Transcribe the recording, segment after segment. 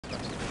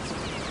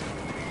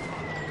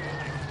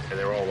Yeah,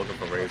 they were all looking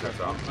for razors,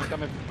 so. I'm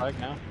coming for flag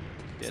now.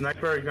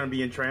 Sniper, you're gonna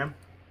be in tram.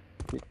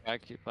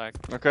 Keep flag.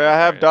 Okay, I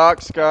have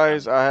docks,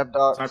 guys. I have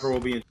docks. Sniper will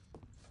be in.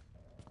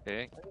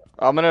 Okay.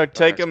 I'm gonna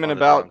take him in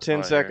about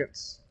 10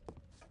 seconds.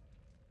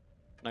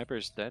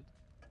 Sniper's dead.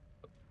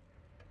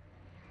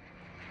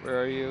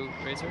 Where are you,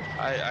 Razor?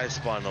 I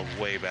spawned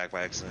way back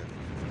by accident.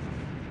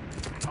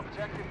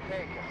 Objective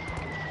taken.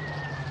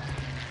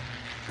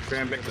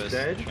 Tram back is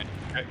dead.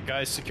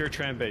 Guys, secure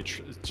tram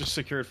bait. Just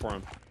secure it for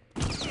him.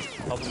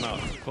 Help him out.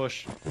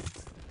 Push.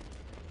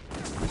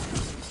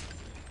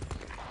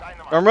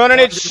 I'm running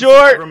it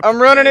short. I'm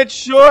running it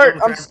short.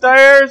 I'm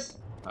stairs.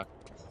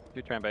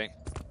 Do tram bait.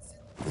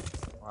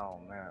 Oh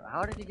man,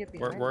 how did he get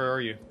behind? Where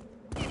are you?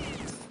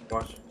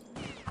 Watch.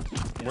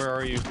 Where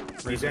are you?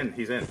 He's in.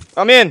 He's in.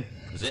 I'm in.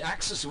 The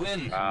Axis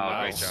win.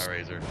 Wow, great job,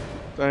 Razor.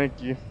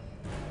 Thank you.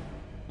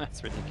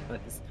 That's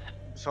ridiculous.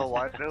 So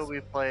why do we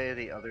play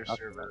the other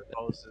server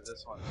opposed to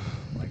this one?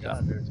 Oh my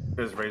god, there's...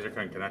 Because Razor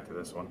couldn't connect to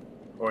this one.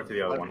 Or to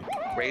the other one.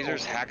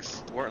 Razor's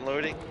hacks weren't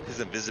loading. His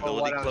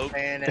invisibility cloak.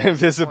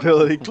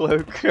 Invisibility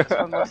cloak. This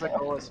one looks like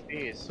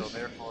OSP, so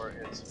therefore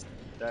it's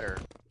better.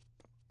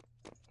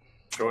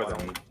 Sure,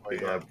 then.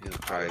 Jesus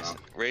Christ.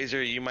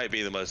 Razor, you might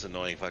be the most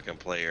annoying fucking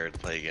player to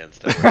play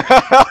against.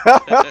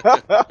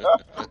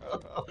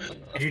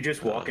 Did you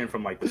just walk in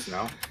from like the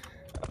snow?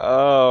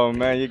 Oh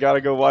man, you gotta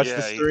go watch the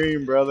Yeah,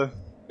 stream, brother.